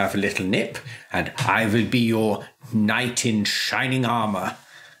you to have a little nip, and I will be your knight in shining armour.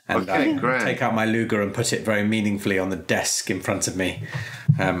 And Okay, I great. take out my Luger and put it very meaningfully on the desk in front of me.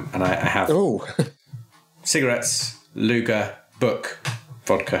 And I have cigarettes, Luger, book,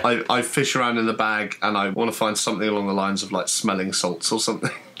 vodka. I fish around in the bag and I want to find something along the lines of like smelling salts or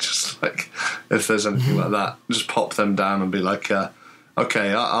something. Just like if there's anything like that, just pop them down and be like,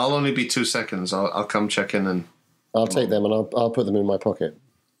 okay, I'll only be 2 seconds. I'll come check in and I'll take them and I'll put them in my pocket.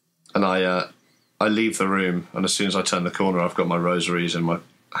 And I leave the room, and as soon as I turn the corner, I've got my rosaries in my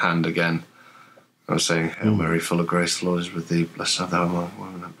hand again. I'm saying, Hail Mary, full of grace, the Lord is with thee. Blessed art thou among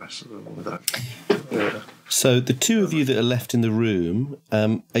women, and blessed art thou among women. So the two of you that are left in the room,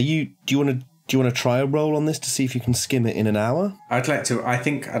 do you want to try a roll on this to see if you can skim it in an hour? I'd like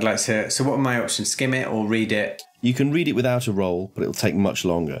to. So what are my options? Skim it or read it? You can read it without a roll, but it'll take much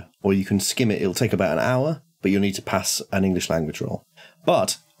longer. Or you can skim it, it'll take about an hour, but you'll need to pass an English language roll.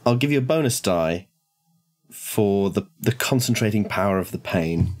 But I'll give you a bonus die for the concentrating power of the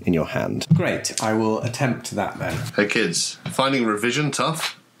pain in your hand. Great, I will attempt that then. Hey kids, finding revision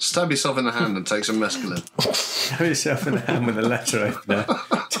tough? Stab yourself in the hand and take some mescaline. Stab yourself in the hand with a letter opener.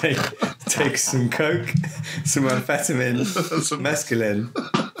 Take some coke, some amphetamine, some mescaline,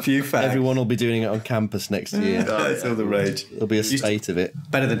 a few fags. Everyone will be doing it on campus next year. That's all the rage. There'll be a spate of it.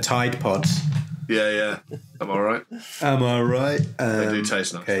 Better than Tide Pods. Yeah. Am I right? Am I right? They do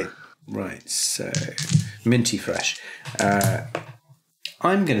taste nice. Okay, right, so minty fresh.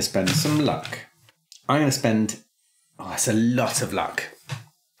 I'm going to spend some luck. I'm going to spend... Oh, that's a lot of luck.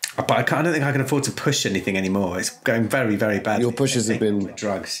 But I don't think I can afford to push anything anymore. It's going very, very badly. Your pushes have been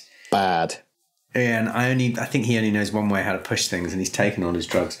drugs. Bad. And I think he only knows one way how to push things, and he's taken all his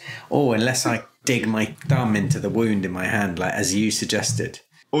drugs. Or unless I dig my thumb into the wound in my hand, like as you suggested.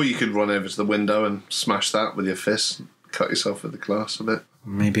 Or you could run over to the window and smash that with your fist, and cut yourself with the glass a bit.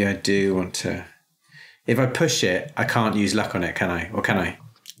 Maybe I do want to... If I push it, I can't use luck on it, can I? Or can I?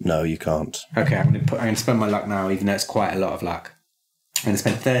 No, you can't. Okay, I'm going to spend my luck now, even though it's quite a lot of luck. I'm going to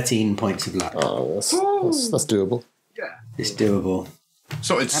spend 13 points of luck. Oh, that's doable. Yeah. It's doable.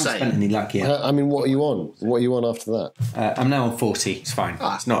 So it's I haven't spent any luck yet. I mean, what are you on? What are you on after that? I'm now on 40. It's fine.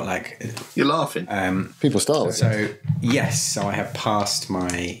 It's not like... You're laughing. People start with So, yes, so I have passed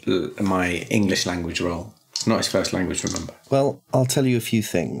my English language roll. It's not his first language, remember. Well, I'll tell you a few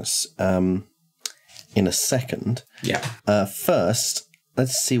things in a second. Yeah. First,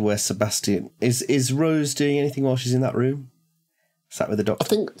 let's see where Sebastian... Is Rose doing anything while she's in that room? Sat with the doctor? I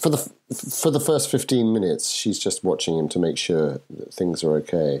think for the first 15 minutes, she's just watching him to make sure that things are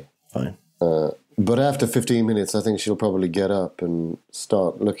okay. Fine. But after 15 minutes, I think she'll probably get up and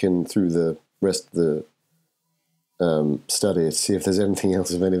start looking through the rest of the study to see if there's anything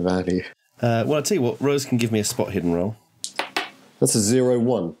else of any value. Well, I'll tell you what, Rose can give me a spot hidden roll. That's a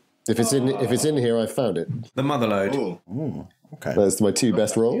 0-1. If it's in here, I found it. The motherlode. Ooh. Okay. That's my two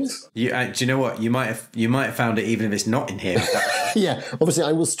best rolls. Do you know what? You might have found it even if it's not in here. Yeah, obviously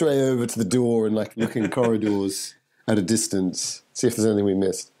I will stray over to the door and like look in corridors at a distance, see if there's anything we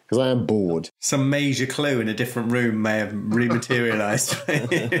missed. Because I am bored. Some major clue in a different room may have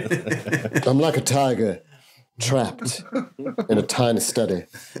rematerialised. I'm like a tiger, trapped in a tiny study,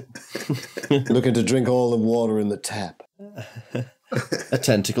 looking to drink all the water in the tap. A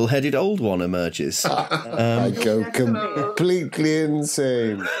tentacle-headed old one emerges. I go completely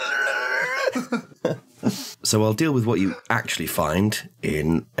insane. So I'll deal with what you actually find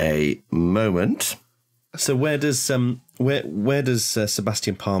in a moment. So where does Sebastian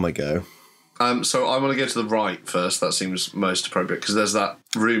Palmer go? So I want to go to the right first. That seems most appropriate because there's that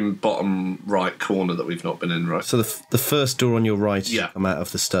room bottom right corner that we've not been in, right? So the first door on your right, Yeah. come out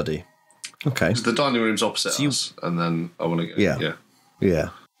of the study. Okay. The dining room's opposite us, and then I want to go. Yeah.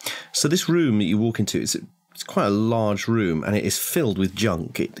 So this room that you walk into, it's quite a large room, and it is filled with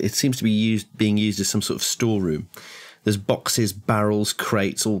junk. It seems to be being used as some sort of storeroom. There's boxes, barrels,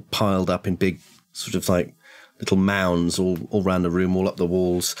 crates, all piled up in big sort of like little mounds all around the room, all up the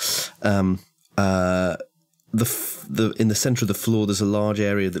walls. In the centre of the floor, there's a large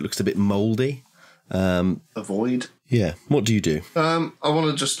area that looks a bit mouldy. Avoid. Yeah. What do you do? I want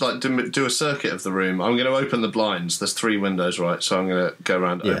to just like do a circuit of the room. I'm going to open the blinds. There's 3 windows, right? So I'm going to go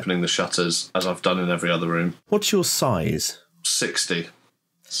around opening the shutters as I've done in every other room. What's your size? 60.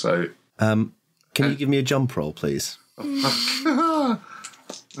 So. Can you give me a jump roll, please? Oh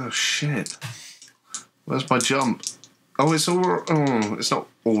shit! Where's my jump? Oh, it's all. Oh, it's not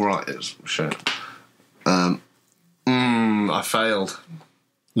all right. It's shit. I failed.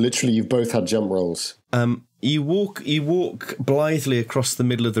 Literally, you've both had jump rolls. You walk blithely across the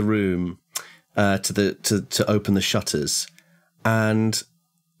middle of the room to open the shutters, and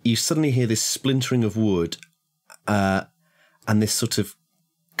you suddenly hear this splintering of wood and this sort of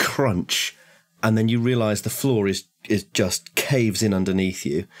crunch, and then you realise the floor is just caves in underneath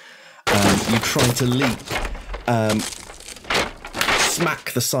you. You try to leap,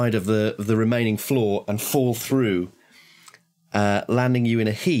 smack the side of the remaining floor and fall through, landing you in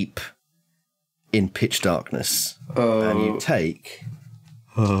a heap in pitch darkness. And you take...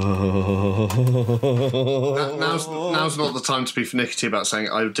 Now's not the time to be finicky about saying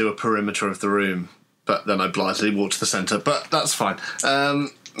I would do a perimeter of the room, but then I blithely walk to the centre. But that's fine.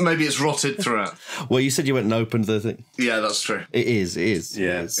 Maybe it's rotted throughout. Well, you said you went and opened the thing. Yeah, that's true. It is.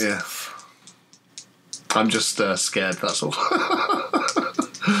 Yeah. Yeah. I'm just scared, that's all.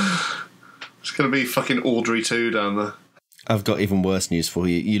 It's going to be fucking Audrey 2 down there. I've got even worse news for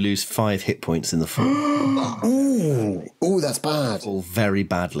you. You lose 5 hit points in the fall. Ooh, that's bad. Fall very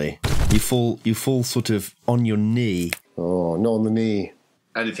badly. You fall sort of on your knee. Oh, not on the knee.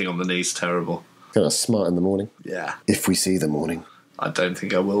 Anything on the knee's terrible. Kind of smart in the morning. Yeah. If we see the morning. I don't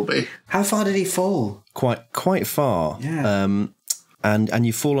think I will be. How far did he fall? Quite far. Yeah. And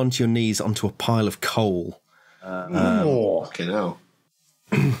you fall onto your knees onto a pile of coal. Fucking hell.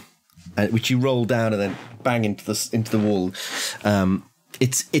 Which you roll down and then bang into the wall.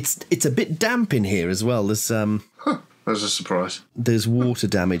 It's a bit damp in here as well. There's There's a surprise. There's water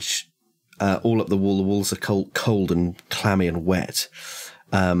damage all up the wall. The walls are cold and clammy and wet.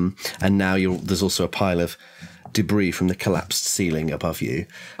 And now there's also a pile of debris from the collapsed ceiling above you.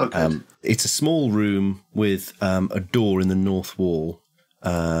 Okay. It's a small room with a door in the north wall.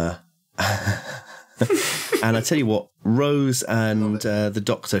 And I tell you what, Rose and the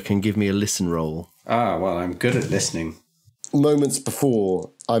doctor can give me a listen roll. Ah, well, I'm good at listening. Moments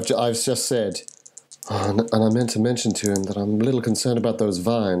before, I've just said, and I meant to mention to him that I'm a little concerned about those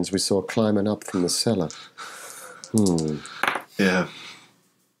vines we saw climbing up from the cellar. Yeah.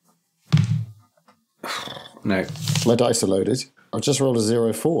 No. My dice are loaded. I've just rolled a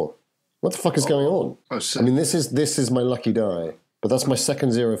 0-4. What the fuck is going on? Oh, I mean, this is my lucky die, but that's my second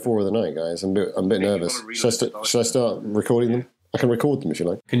 0-4 of the night, guys. I'm a bit nervous. Should I start recording them? I can record them if you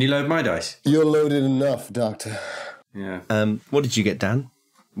like. Can you load my dice? You're loaded enough, Doctor. Yeah. What did you get, Dan?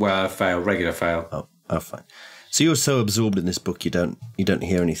 Well, regular fail. Oh, fine. So you're so absorbed in this book, you don't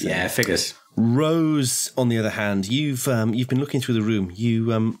hear anything. Yeah, figures. Rose, on the other hand, you've been looking through the room.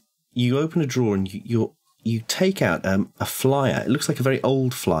 You open a drawer and you take out a flyer. It looks like a very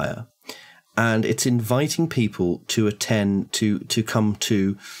old flyer, and it's inviting people to attend to come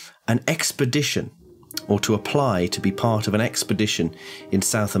to an expedition, or to apply to be part of an expedition in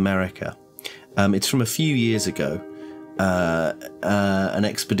South America. It's from a few years ago. An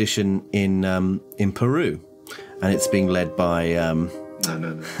expedition in Peru, and it's being led by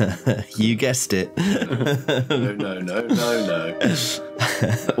No. you guessed it. No.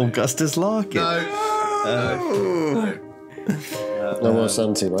 Augustus Larkin. No. No more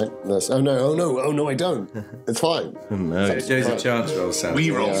sanity, right? Oh no, I don't. It's fine. No. There's a chance roll sound.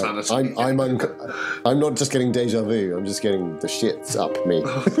 We roll sanity. I'm not just getting deja vu, I'm just getting the shits up me.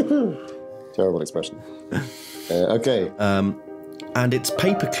 Terrible expression. Okay. And it's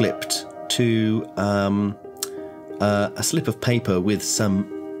paper clipped to a slip of paper with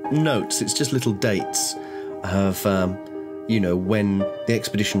some notes. It's just little dates of, when the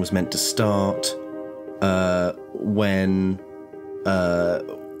expedition was meant to start, when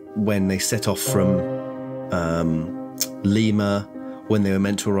they set off from Lima, when they were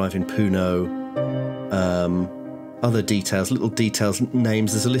meant to arrive in Puno, other details, little details,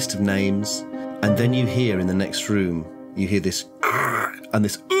 names. There's a list of names. And then you hear in the next room, you hear this and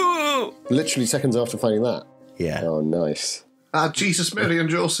this. Literally seconds after finding that. Yeah. Oh, nice. Jesus, Mary and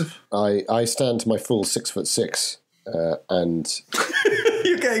Joseph. I stand to my full 6'6", and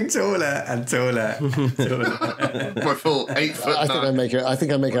You're getting taller and taller. My full 8 foot. I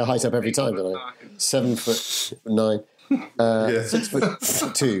think I make a height up every time, don't I? 7'9".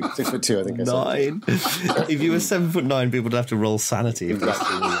 6'2". 6'2", I think I said. 9. If you were 7'9", people would have to roll sanity.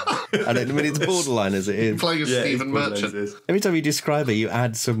 And it's borderline as it is. Playing as Stephen Merchant. Every time you describe her, you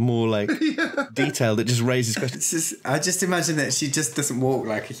add some more detail that just raises questions. I just imagine that she just doesn't walk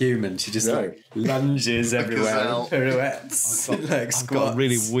like a human. She just lunges everywhere, gazelle. Pirouettes, I've got a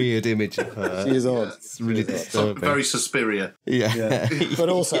really weird image of her. She is odd. It's really disturbing. Very Suspiria. Yeah. But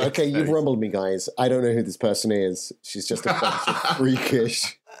also, okay, you've rumbled me, guys. I don't know who this person is. She's just a bunch of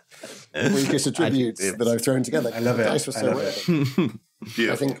freakish attributes that I've thrown together. I love it. Dice were so weird.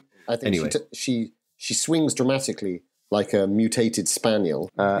 Beautiful. I think Anyway. she swings dramatically like a mutated spaniel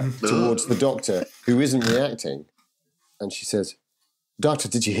towards the doctor, who isn't reacting, and she says, "Doctor,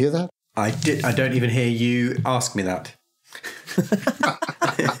 did you hear that?" I don't even hear you ask me that.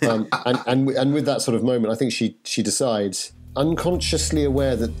 And with that sort of moment, I think she decides unconsciously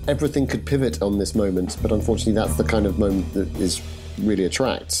aware that everything could pivot on this moment, but unfortunately that's the kind of moment that really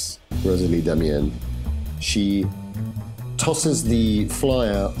attracts Rosalie Damiens. She tosses the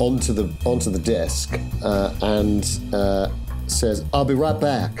flyer onto the desk and says, "I'll be right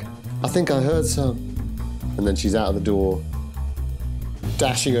back. I think I heard some." And then she's out of the door,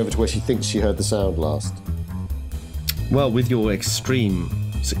 dashing over to where she thinks she heard the sound last. Well, with your extreme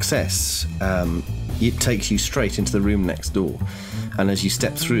success, it takes you straight into the room next door. And as you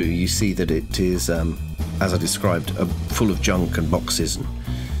step through, you see that it is, as I described, full of junk and boxes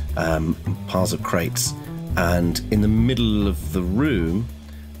and piles of crates. And in the middle of the room,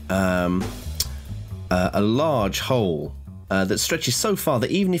 a large hole that stretches so far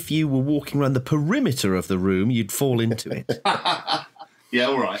that even if you were walking around the perimeter of the room, you'd fall into it. Yeah,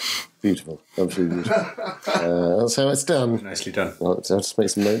 all right. Beautiful. Absolutely beautiful. That's how it's done. Nicely done. Well, I'll just make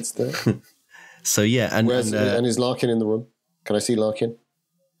some notes there. So, yeah. And is Larkin in the room? Can I see Larkin?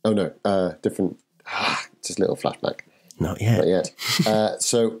 Oh, no. Different. Just a little flashback. Not yet. Not yet.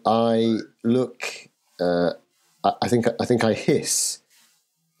 So I look... I think I hiss.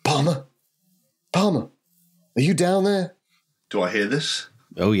 Palmer? Palmer? Are you down there? Do I hear this?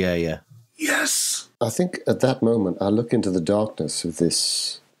 Oh, yeah. Yes! I think at that moment I look into the darkness of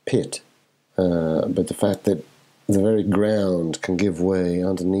this pit, but the fact that the very ground can give way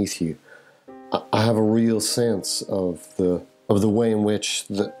underneath you, I have a real sense of the way in which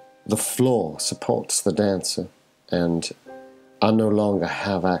the floor supports the dancer, and I no longer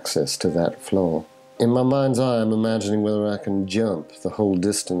have access to that floor. In my mind's eye, I'm imagining whether I can jump the whole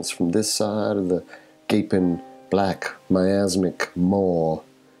distance from this side of the gaping black miasmic maw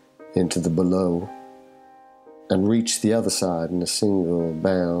into the below and reach the other side in a single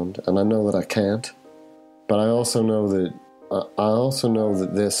bound. And I know that I can't, but I also know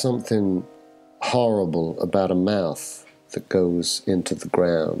that there's something horrible about a mouth that goes into the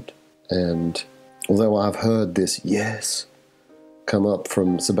ground. And although I've heard this yes come up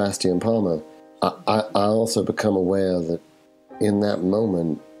from Sebastian Palmer, I also become aware that in that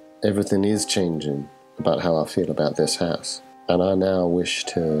moment everything is changing about how I feel about this house. And I now wish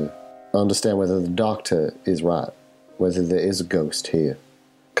to understand whether the doctor is right, whether there is a ghost here.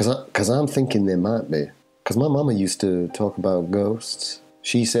 Because I'm thinking there might be. Because my mama used to talk about ghosts.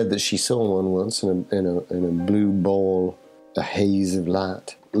 She said that she saw one once in a blue ball, a haze of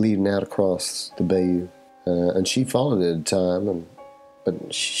light leading out across the bayou. And she followed it at a time,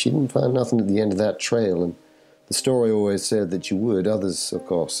 but she didn't find nothing at the end of that trail. And the story always said that you would. Others, of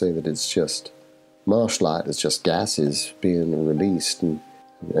course, say that it's just marsh light. It's just gases being released and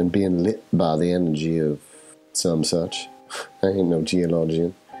being lit by the energy of some such. I ain't no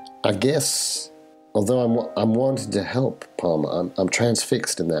geologian. I guess, although I'm wanting to help Palmer, I'm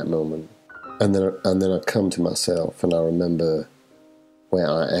transfixed in that moment. And then I come to myself and I remember where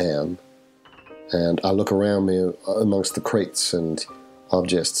I am. And I look around me amongst the crates and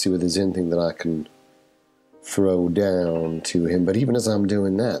objects to see whether there's anything that I can throw down to him. But even as I'm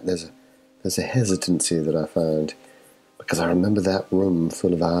doing that, there's a hesitancy that I find, because I remember that room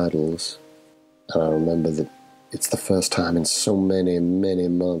full of idols, and I remember that it's the first time in so many, many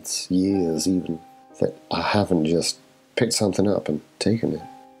months, years even, that I haven't just picked something up and taken it.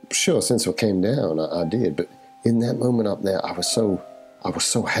 Sure, since it came down, I did, but in that moment up there, I was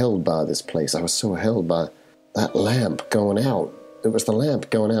so held by this place. I was so held by that lamp going out. It was the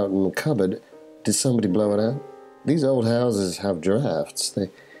lamp going out in the cupboard. Did somebody blow it out? These old houses have drafts.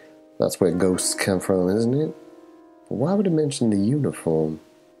 That's where ghosts come from, isn't it? But why would it mention the uniform?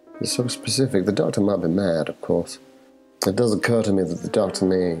 It's so specific. The doctor might be mad, of course. It does occur to me that the doctor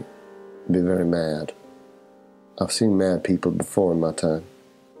may be very mad. I've seen mad people before in my time.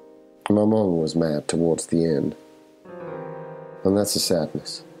 My mom was mad towards the end. And that's a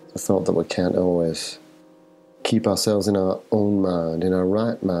sadness. The thought that we can't always keep ourselves in our own mind, in our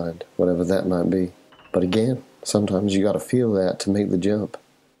right mind, whatever that might be. But again, sometimes you got to feel that to make the jump.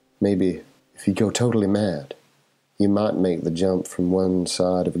 Maybe if you go totally mad, you might make the jump from one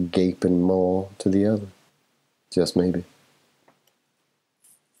side of a gaping maw to the other. Just maybe.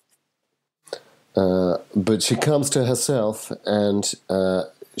 But she comes to herself, and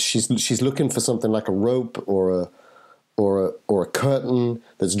she's looking for something like a rope or a curtain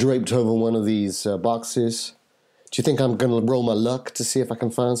that's draped over one of these boxes. Do you think I'm going to roll my luck to see if I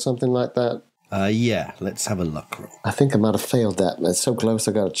can find something like that? Yeah, let's have a luck roll. I think I might have failed that. It's so close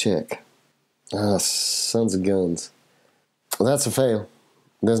I got to check. Sons of guns. Well, that's a fail.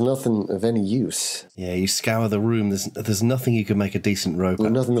 There's nothing of any use. Yeah, you scour the room. There's nothing you can make a decent rope Well,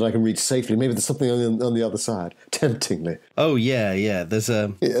 out. nothing that I can reach safely. Maybe there's something on the other side, temptingly. Oh, yeah. There's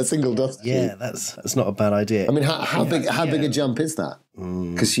a... A single dust cube. Yeah, that's not a bad idea. I mean, how big a jump is that?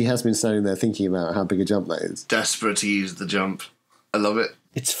 Because she has been standing there thinking about how big a jump that is. Desperate to use the jump. I love it.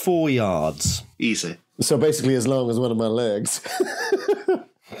 It's 4 yards. Easy. So basically as long as one of my legs.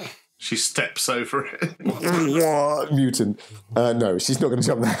 She steps over it. Mutant. No, she's not going to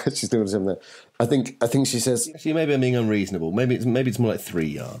jump there. She's not going to jump there. I think she says... Actually, maybe I'm being unreasonable. Maybe it's more like 3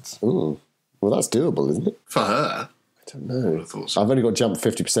 yards. Ooh, well, that's doable, isn't it? For her. I don't know. I thought so. I've only got jump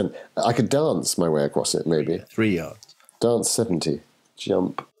 50%. I could dance my way across it, maybe. 3 yards. Dance 70.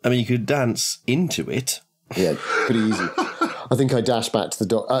 Jump. I mean, you could dance into it. Yeah, pretty easy. I think I dash back to the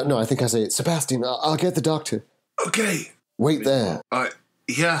doctor. No, I think I say, Sebastian, I'll get the doctor. Okay. Wait there.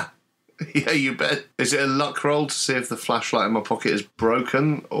 Yeah. Yeah, you bet. Is it a luck roll to see if the flashlight in my pocket is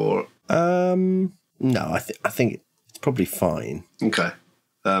broken, or...? No, I think it's probably fine. Okay.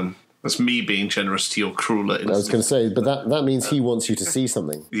 That's me being generous to your crueler instinct. I was going to say, but that means he wants you to see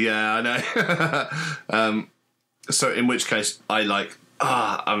something. Yeah, I know. So in which case, I'm like,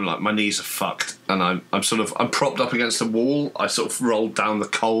 my knees are fucked, and I'm propped up against the wall. I sort of rolled down the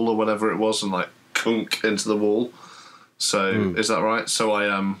coal or whatever it was, and like kunk into the wall. So is that right? So I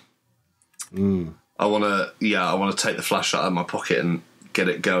want to take the flashlight out of my pocket and get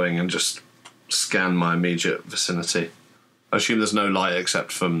it going, and just scan my immediate vicinity. I assume there's no light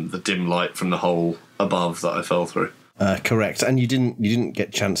except from the dim light from the hole above that I fell through. Correct, and you didn't get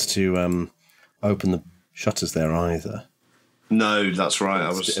a chance to open the shutters there either. No, that's right. I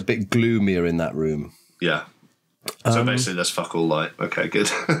was a bit gloomier in that room. Yeah. So basically, there's fuck all light. Okay, good.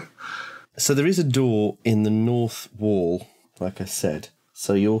 So there is a door in the north wall, like I said.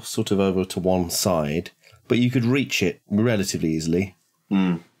 So you're sort of over to one side, but you could reach it relatively easily.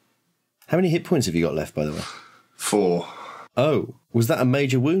 How many hit points have you got left, by the way? 4. Oh, was that a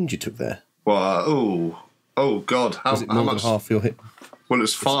major wound you took there? Well, oh God, how More much? than half your hit? Well,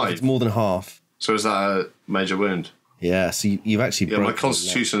 it's 5. It's more than half. So is that a major wound? Yeah, so you've actually Yeah, my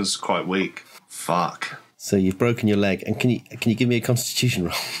constitution's quite weak. Fuck. So you've broken your leg, and can you give me a constitution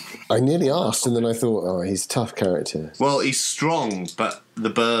roll? I nearly asked, and then I thought, oh, he's a tough character. Well, he's strong, but the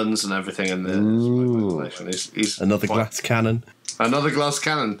burns and everything, and the he's Another glass cannon. Another glass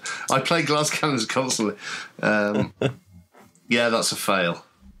cannon. I play glass cannons constantly. Yeah, that's a fail.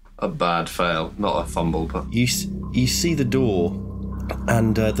 A bad fail, not a fumble. But You see the door,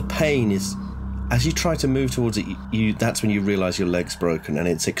 and the pain is... As you try to move towards it, that's when you realise your leg's broken, and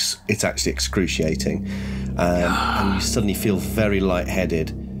it's actually excruciating. And you suddenly feel very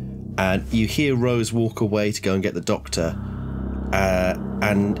lightheaded. And you hear Rose walk away to go and get the doctor.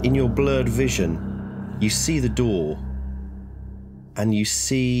 And in your blurred vision, you see the door, and you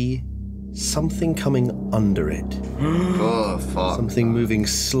see something coming under it. oh fuck! Something moving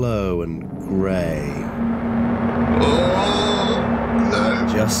slow and grey. Oh no!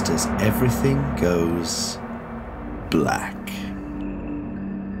 Just as everything goes black.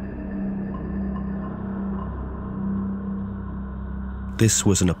 This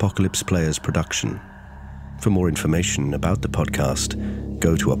was an Apocalypse Players production. For more information about the podcast,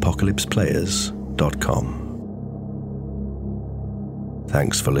 go to apocalypseplayers.com.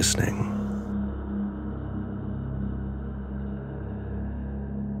 Thanks for listening.